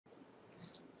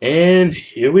And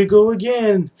here we go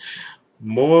again.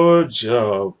 More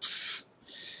jobs.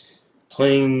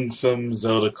 Playing some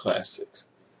Zelda Classic.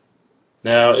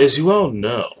 Now, as you all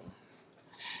know,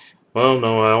 well,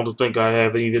 no, I don't think I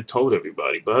haven't even told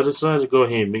everybody, but I decided to go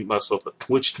ahead and make myself a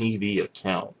Twitch TV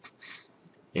account.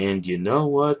 And you know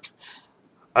what?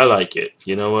 I like it.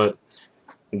 You know what?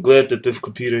 I'm glad that this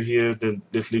computer here,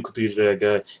 this new computer that I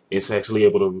got, is actually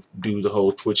able to do the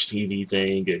whole Twitch TV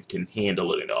thing and can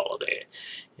handle it and all of that.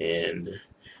 And,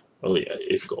 oh yeah,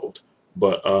 it's gold.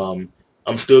 But,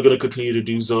 I'm still going to continue to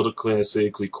do Zelda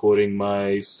Classic, recording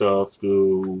my stuff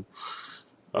through,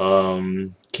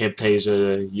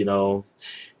 Camtasia, you know,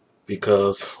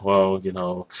 because, well, you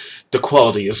know, the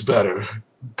quality is better,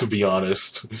 to be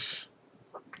honest. If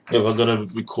I'm going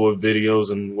to record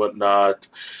videos and whatnot,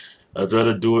 I'd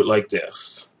rather do it like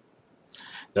this.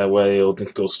 That way it'll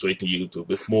just go straight to YouTube.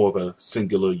 It's more of a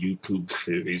singular YouTube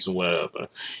series or whatever.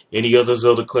 Any other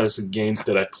Zelda Classic games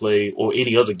that I play, or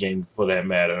any other game for that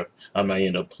matter, I might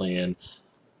end up playing,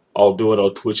 I'll do it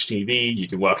on Twitch TV. You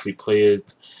can watch me play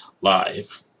it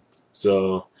live.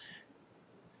 So,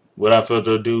 without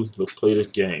further ado, let's play this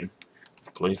game.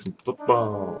 Play some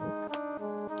football.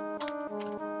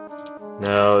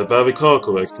 Now, if I recall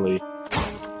correctly,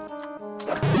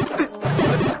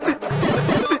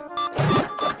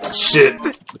 shit!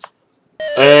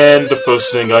 And the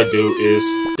first thing I do is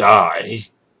die.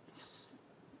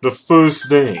 The first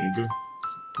thing.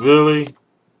 Really?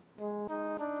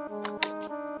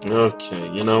 Okay,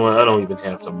 you know what? I don't even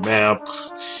have the map.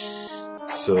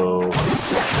 So...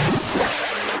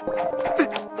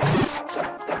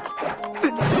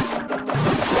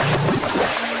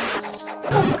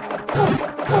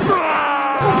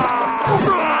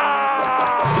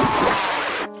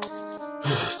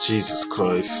 Jesus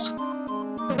Christ.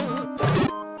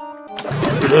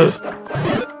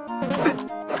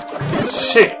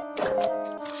 Shit!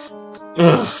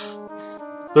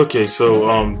 Okay, so,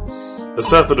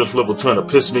 aside from this level trying to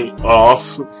piss me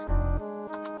off,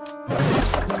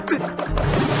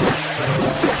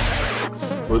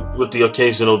 with the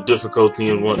occasional difficulty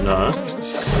and whatnot,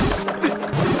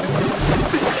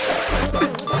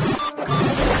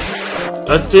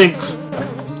 I think...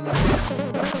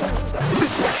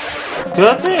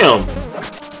 Goddamn!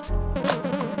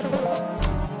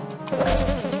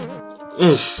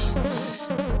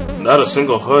 Not a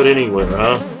single heart anywhere,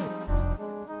 huh?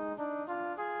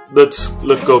 Let's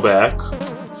go back.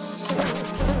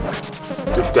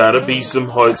 There's gotta be some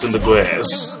hearts in the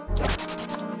grass.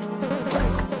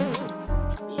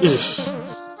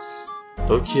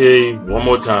 Okay, one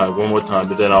more time,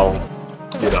 but then I'll,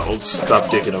 you know, stop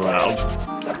digging around.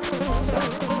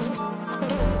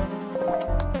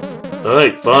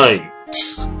 Alright, fine.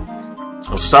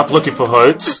 I'll stop looking for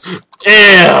hearts.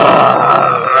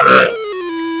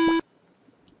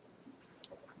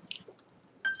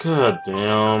 God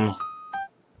damn.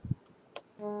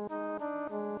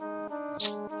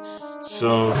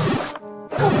 So...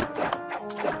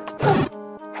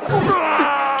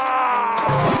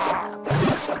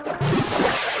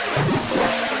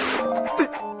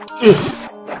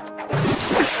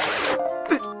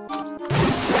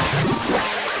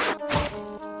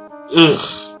 Ugh.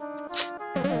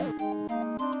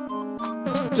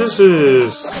 This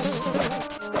is...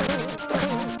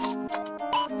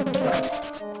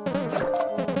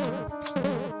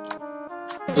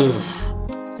 Ugh.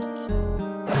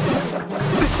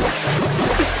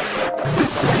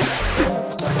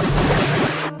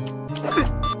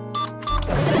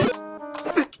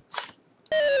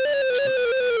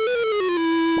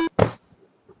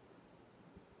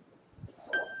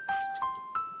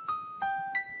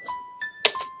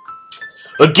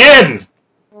 Again!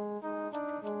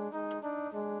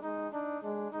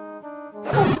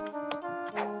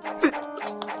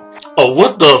 Oh,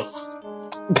 what the f...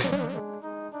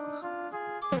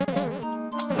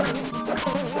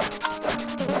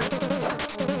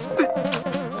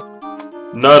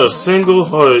 Not a single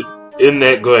heart in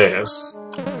that glass.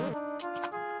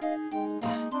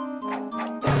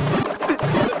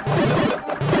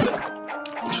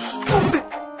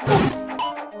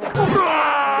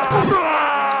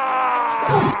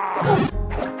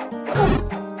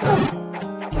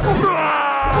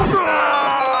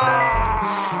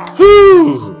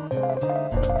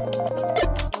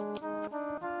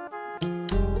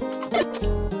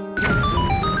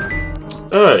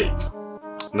 Alright,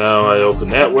 now I open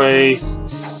that way.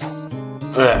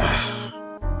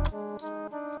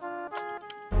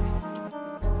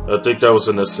 I think that was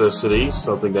a necessity,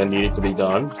 something that needed to be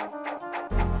done.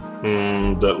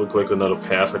 That looked like another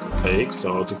path I could take,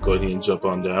 so I'll just go ahead and jump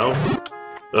on down.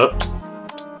 Up,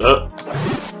 up.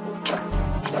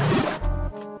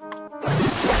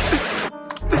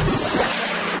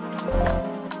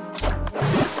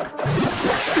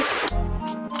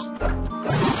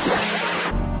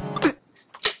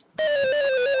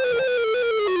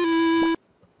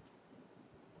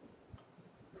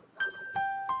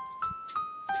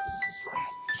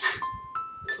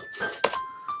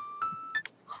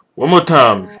 One more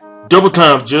time. Double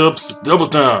time, Jubs. Double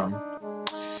time.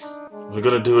 We're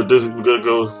gonna do it this. We're gonna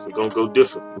go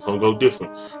different. We're gonna go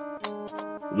different.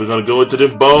 We're gonna go into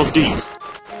them balls deep.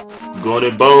 We're going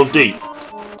in balls deep.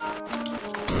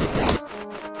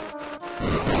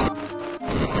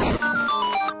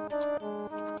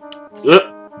 Yep.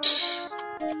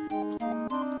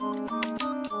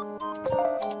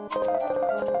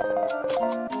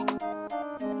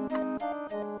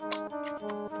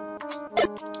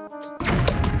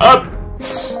 Up.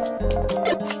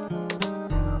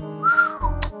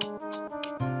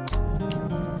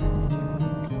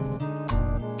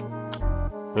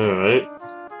 All right.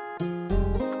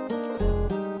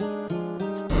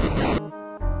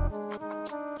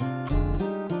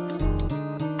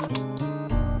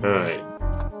 All right.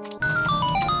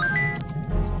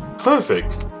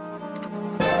 Perfect.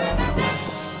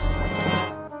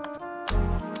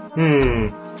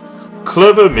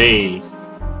 Clever me.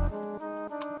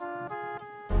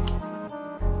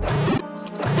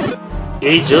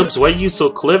 Hey Jubs, why you so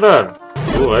clever?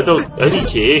 Oh, I don't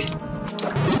care.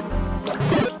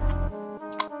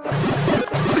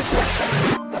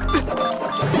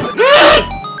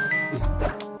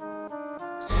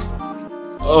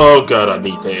 Oh god, I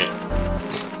need that.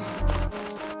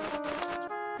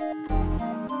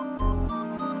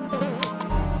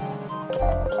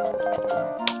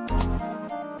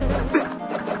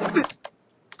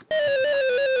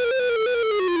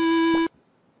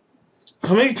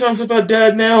 How many times have I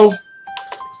died now?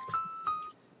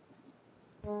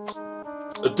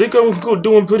 I think I'm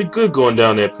doing pretty good going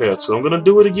down that path, so I'm gonna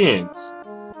do it again.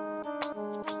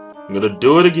 I'm gonna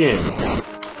do it again.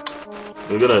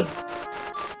 We're gonna...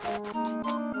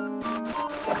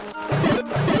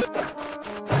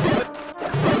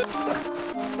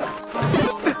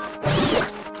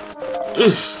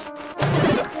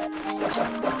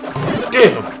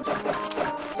 Damn!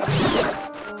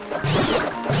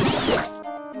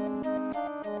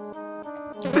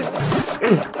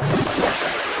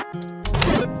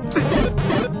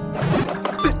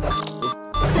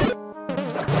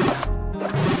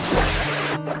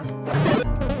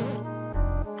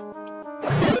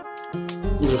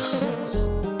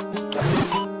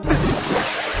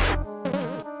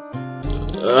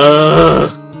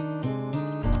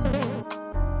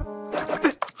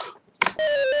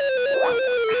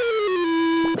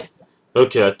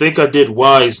 Okay, I think I did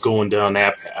wise going down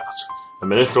that path. I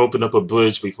managed to open up a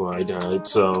bridge before I died,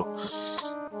 so...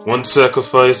 One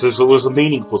sacrifice, it was a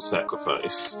meaningful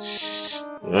sacrifice.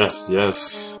 Yes,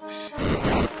 yes.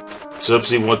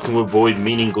 Jubsy want to avoid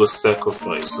meaningless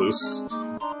sacrifices.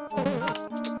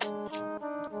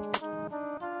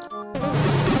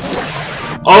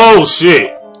 Oh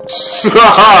shit!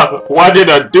 Why did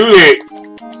I do it?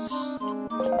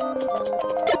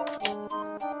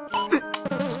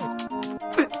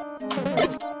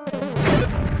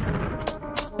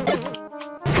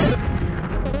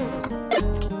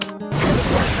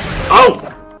 Oh!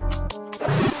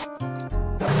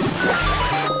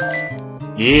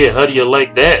 Yeah, how do you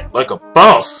like that? Like a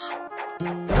boss!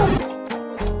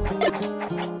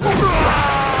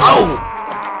 Oh!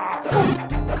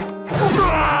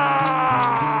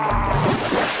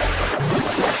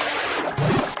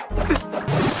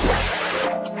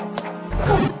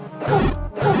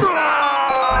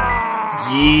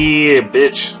 Yeah,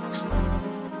 bitch.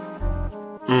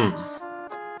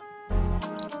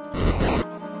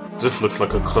 This looks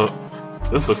like a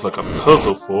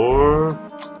puzzle for...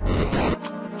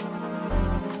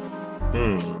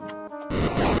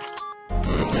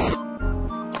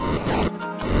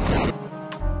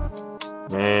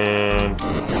 And...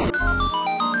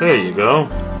 There you go.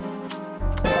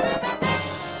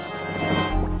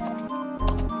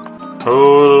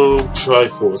 Total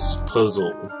Triforce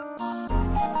puzzle.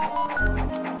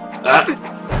 Ah!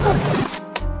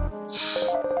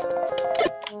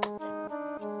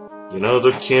 You know,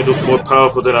 the candle's more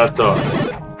powerful than I thought.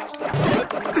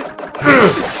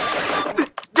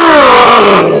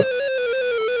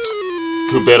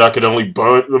 Too bad I could only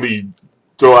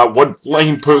throw out one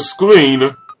flame per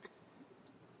screen.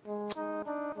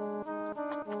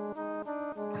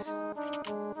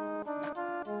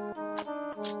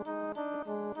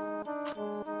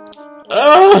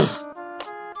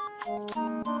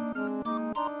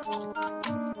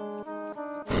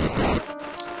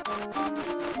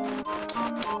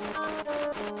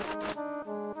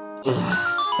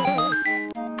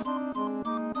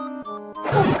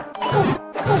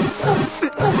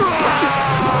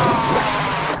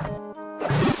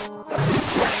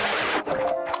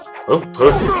 Oh,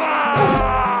 perfect.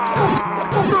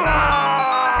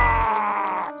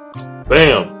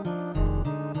 Bam!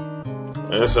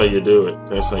 That's how you do it.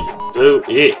 That's how you do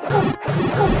it.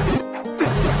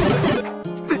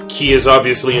 Key is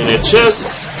obviously in their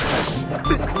chest.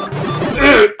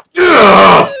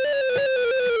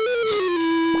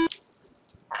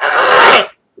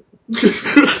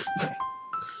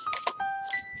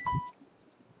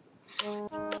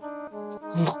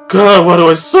 Oh God, why do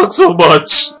I suck so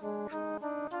much?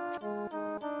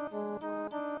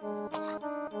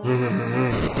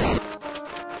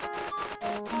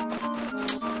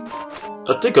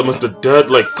 I think I must have died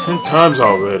like 10 times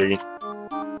already.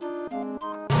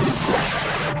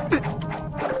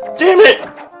 Damn it!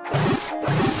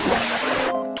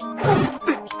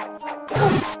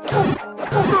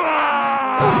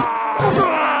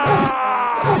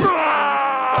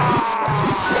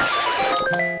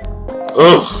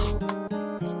 Ugh.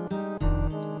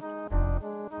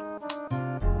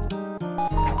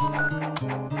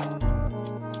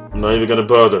 I'm not even gonna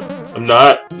bother. I'm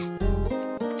not.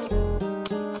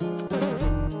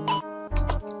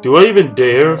 Do I even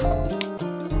dare?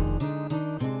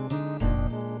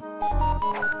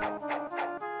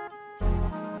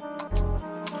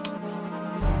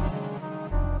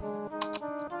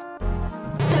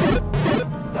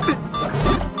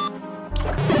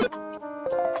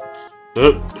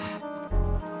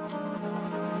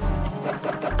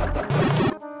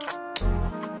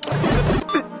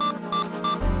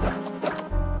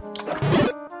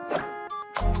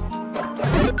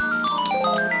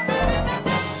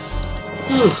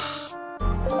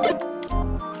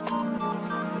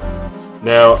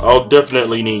 Now, I'll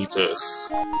definitely need this.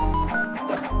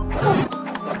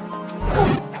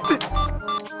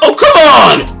 Oh, come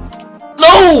on!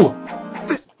 No!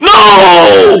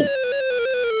 No!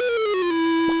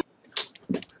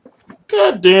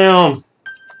 God damn.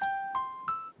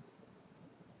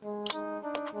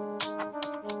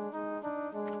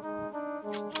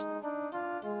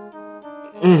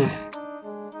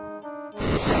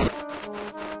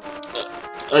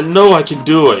 I know I can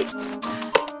do it.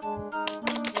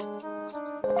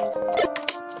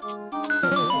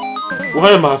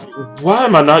 Why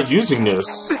am I not using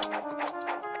this?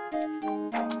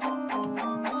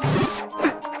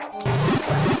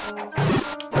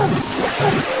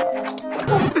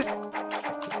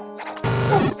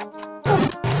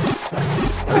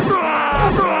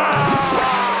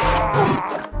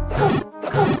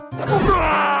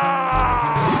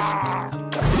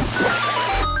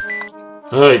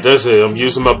 Hey, that's it. I'm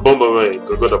using my boomerang.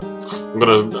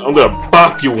 I'm gonna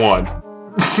bop you one.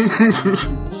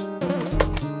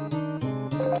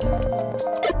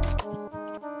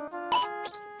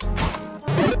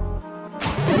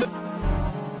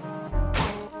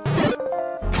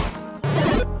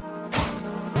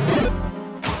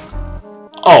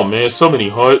 Oh man, so many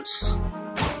hearts.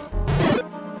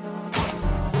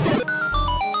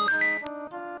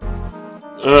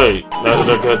 Alright, now that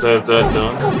I got that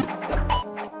done.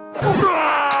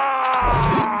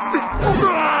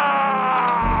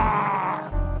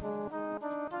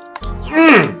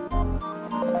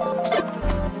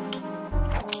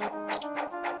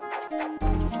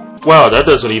 Wow, that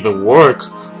doesn't even work.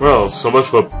 Well, so much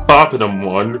for bopping them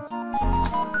one.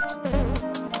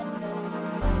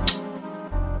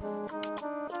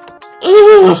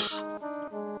 Ugh.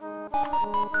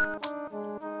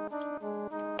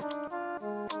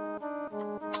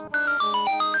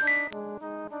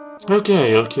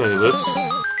 Okay,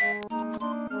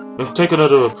 let's take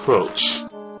another approach.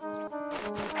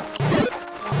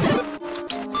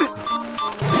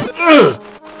 Ugh.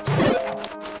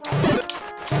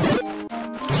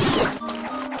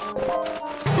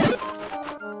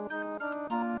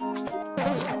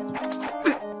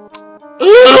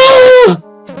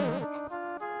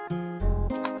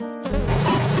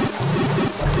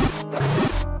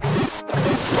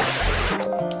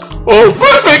 Oh,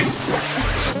 perfect!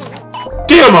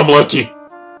 Damn, I'm lucky!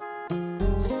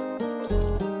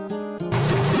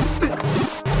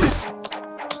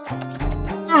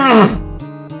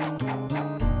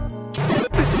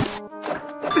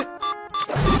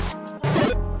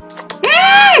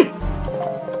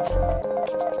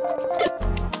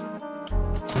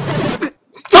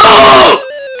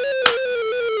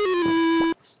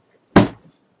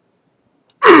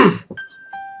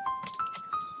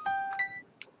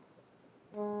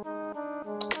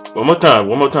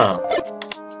 One more time.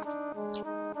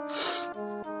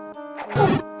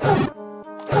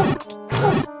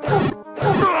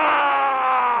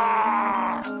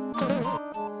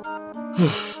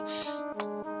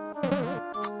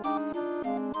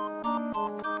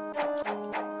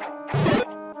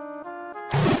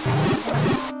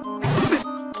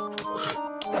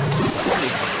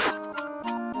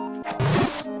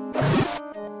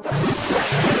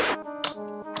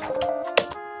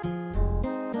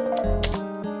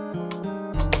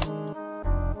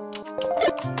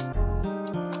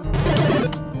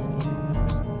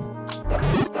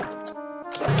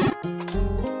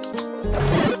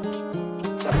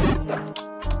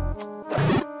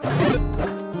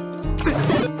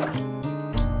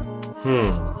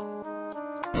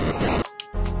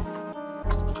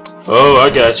 Oh, I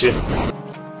got you.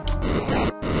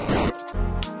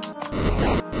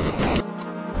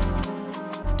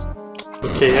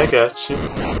 Okay, I got you.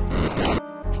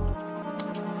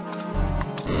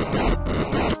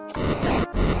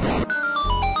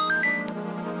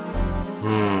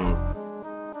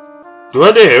 Do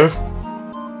I dare?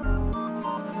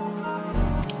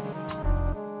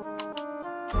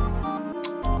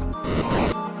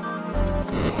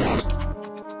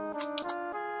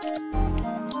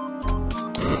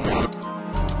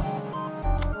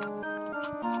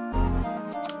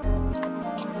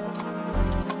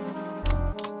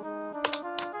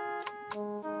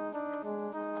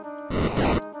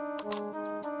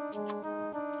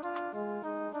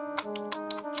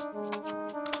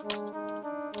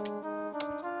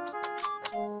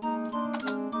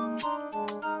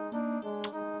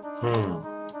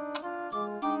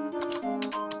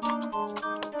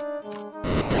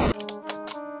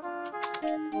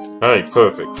 Alright,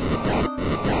 perfect.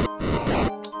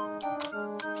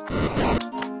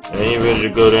 I ain't ready to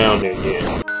go down there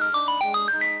yet.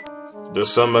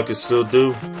 There's something I can still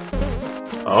do.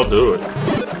 I'll do it.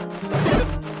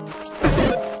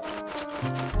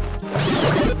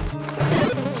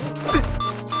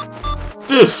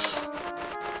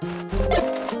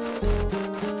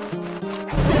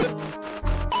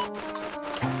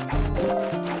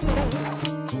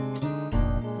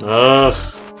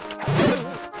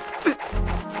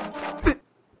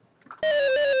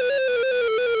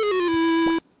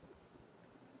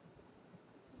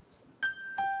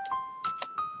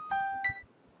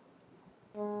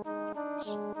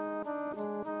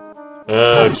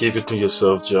 Keep it to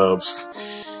yourself,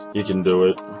 Jobs. You can do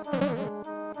it.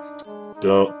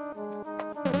 Don't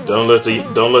let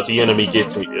the enemy get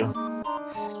to you.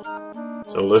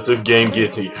 Don't let the game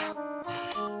get to you.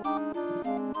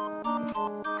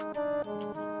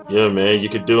 Yeah, man, you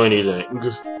can do anything.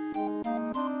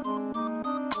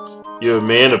 You're a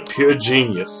man of pure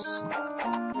genius.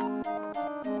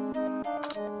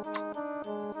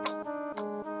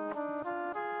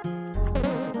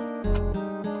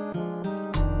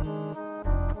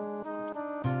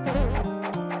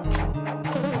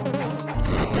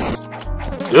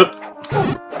 Yep.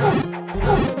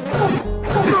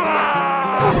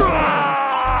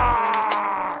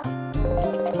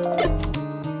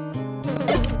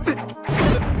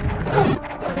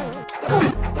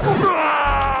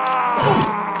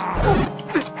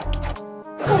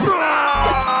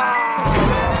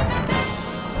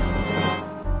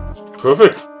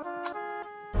 Perfect.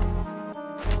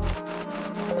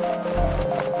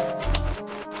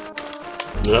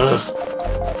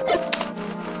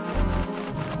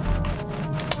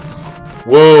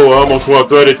 Whoa, I almost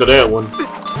walked right into that one.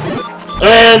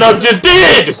 And I just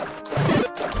did!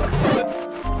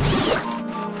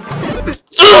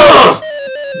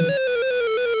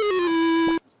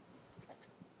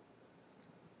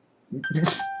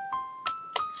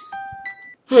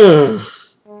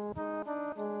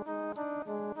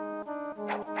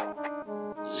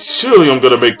 Surely I'm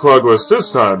gonna make progress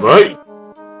this time, right?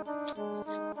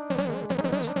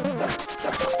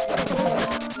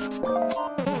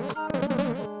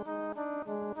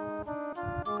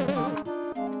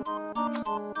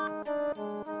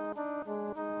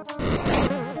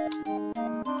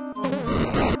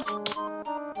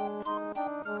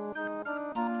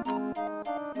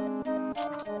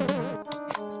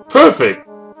 Perfect!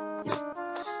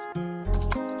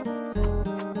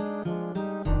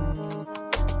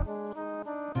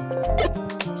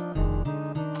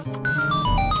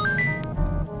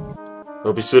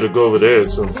 I'll be sure to go over there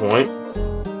at some point.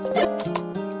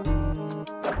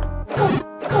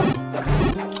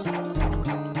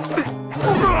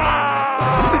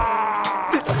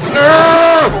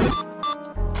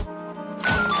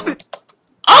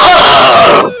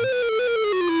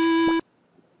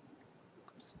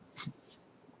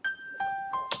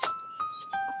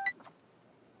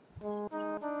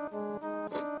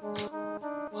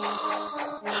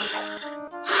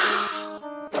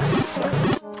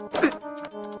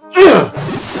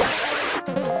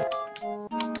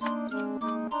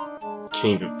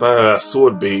 Can't even fire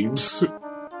sword beams.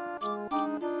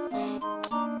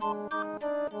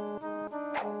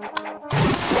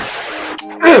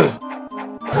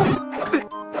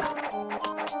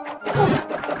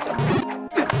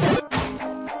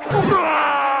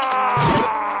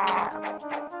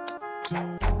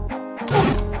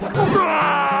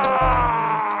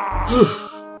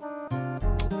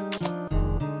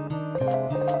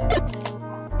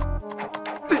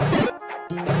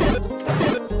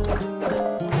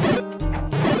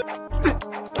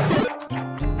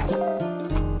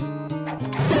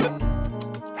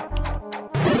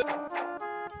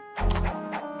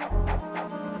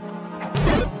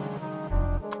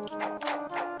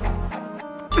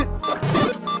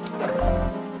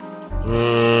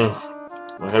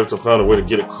 I have to find a way to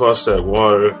get across that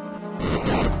water.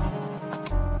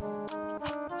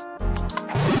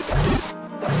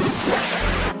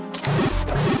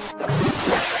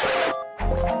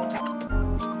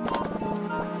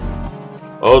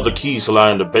 All the keys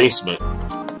lie in the basement.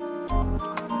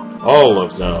 All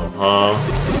of them, huh?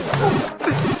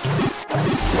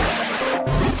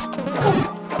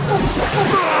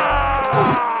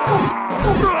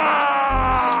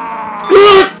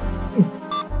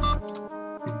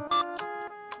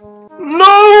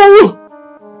 No!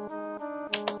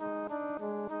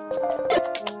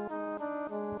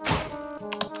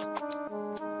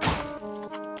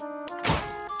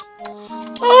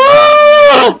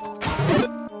 Ah!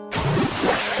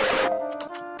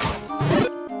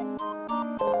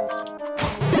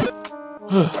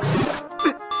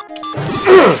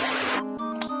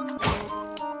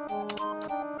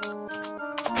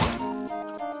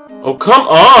 Oh, come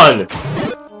on!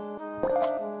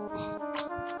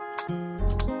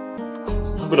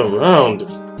 I've been around.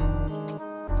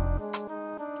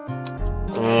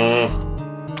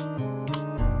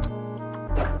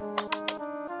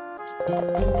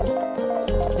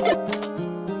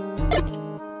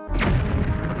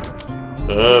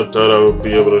 I thought I would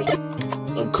be able to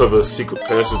uncover a secret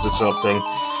passage or something.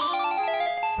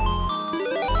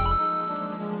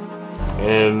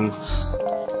 And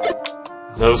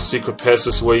no secret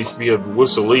passage way via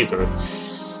whistle either.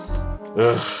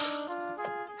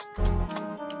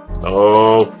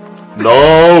 Oh,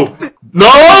 no!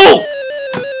 No!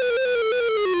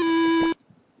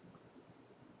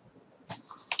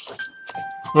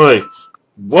 Wait,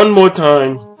 one more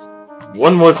time.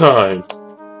 One more time.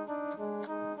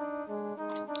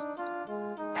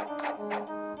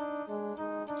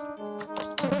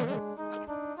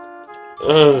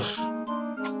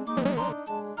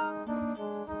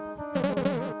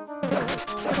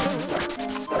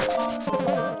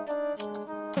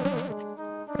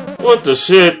 What the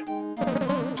shit?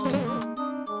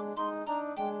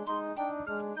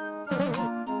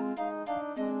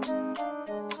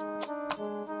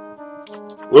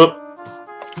 Whoop.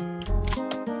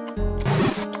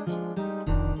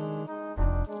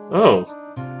 Oh.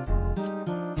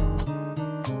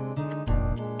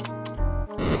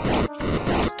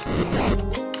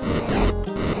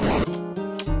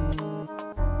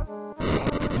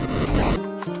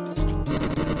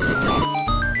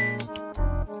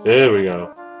 There we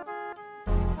go.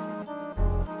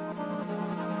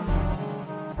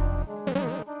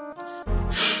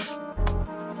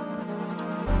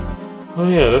 Oh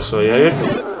yeah, that's right. Yeah.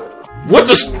 What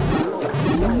the?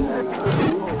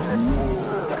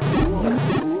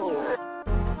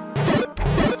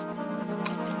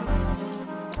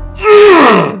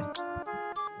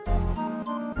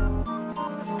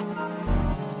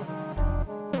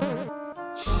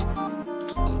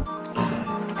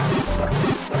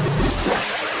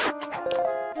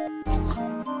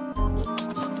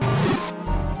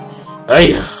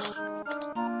 Hey.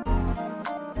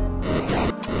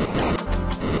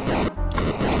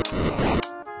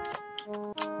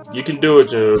 You can do it,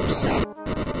 Jobs.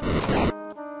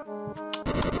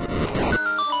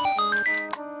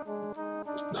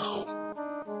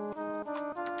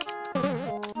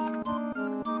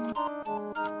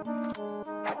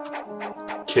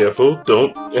 Careful,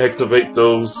 don't activate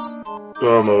those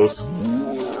thermals.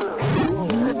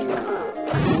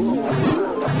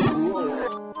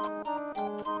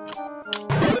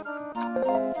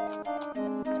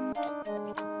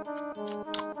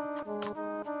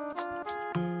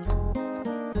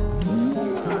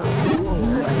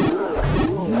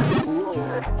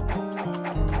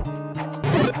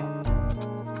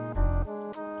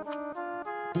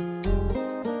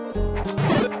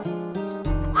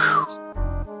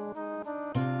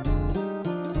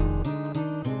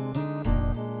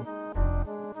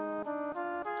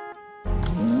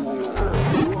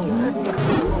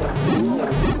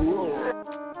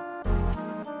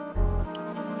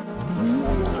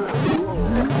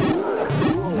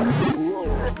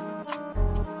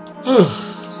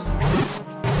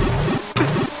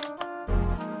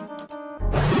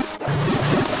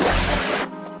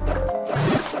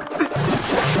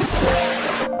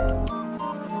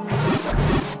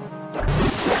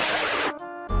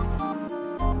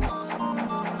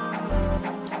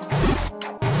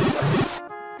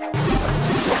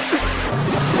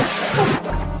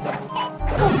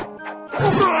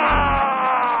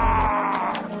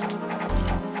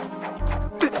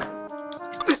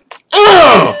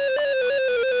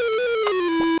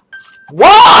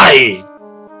 Why?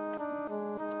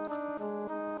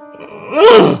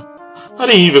 I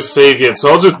didn't even save yet,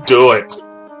 so I'll just do it.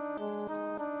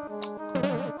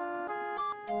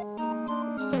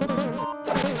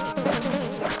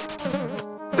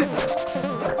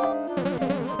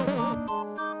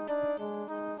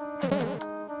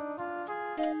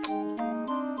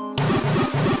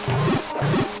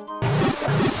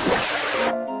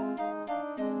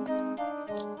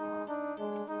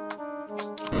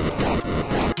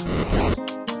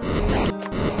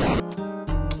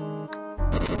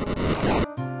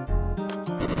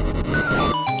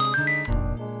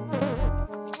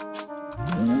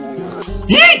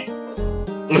 Yeet!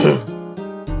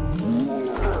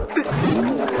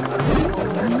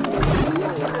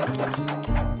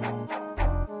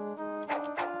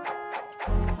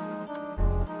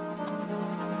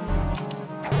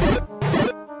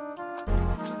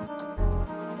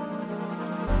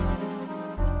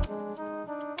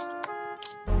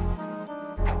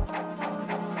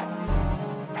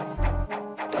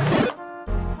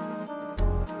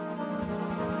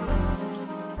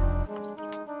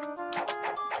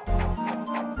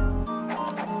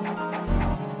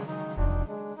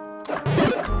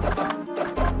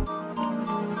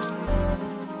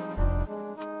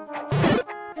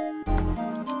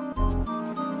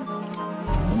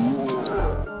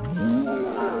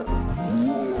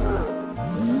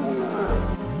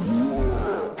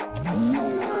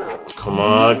 Come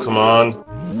on, come on.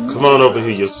 Come on over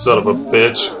here, you son of a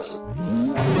bitch.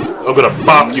 I'm gonna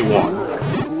bop you one.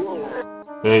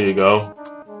 There you go.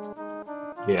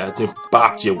 Yeah, I just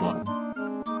bopped you one.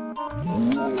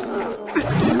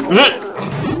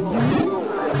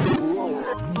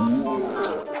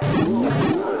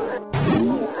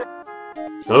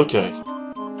 Okay.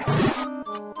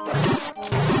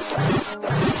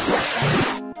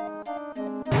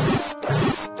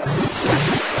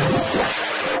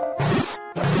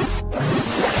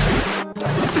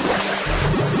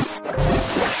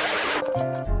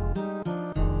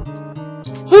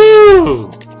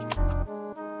 Whew.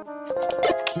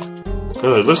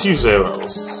 Alright, let's use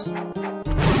arrows.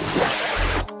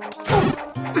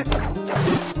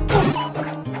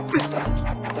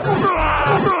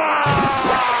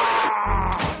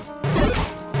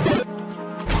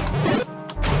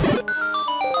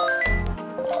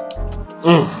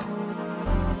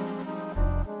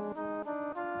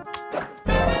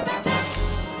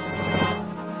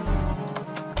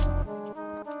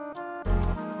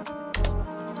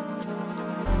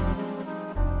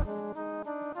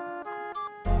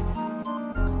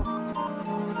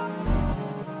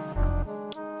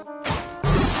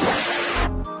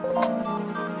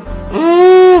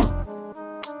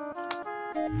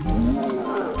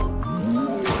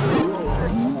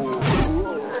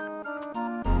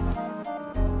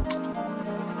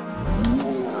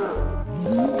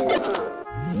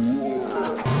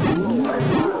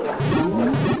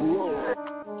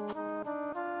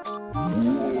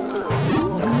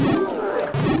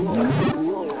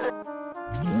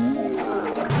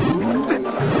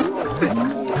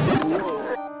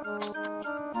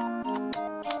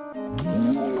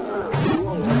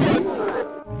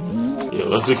 Yeah,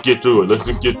 let's just get through it. Let's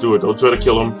just get through it. Don't try to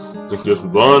kill him. Just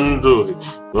run through it.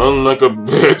 Run like a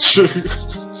bitch.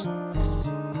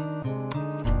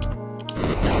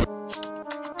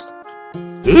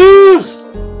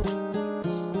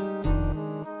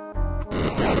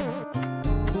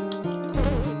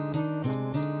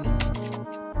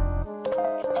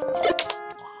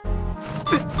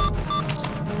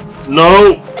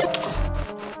 No!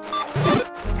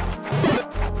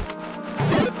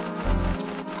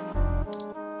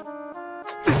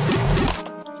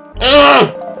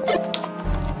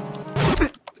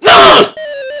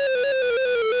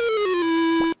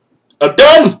 I'm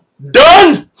done!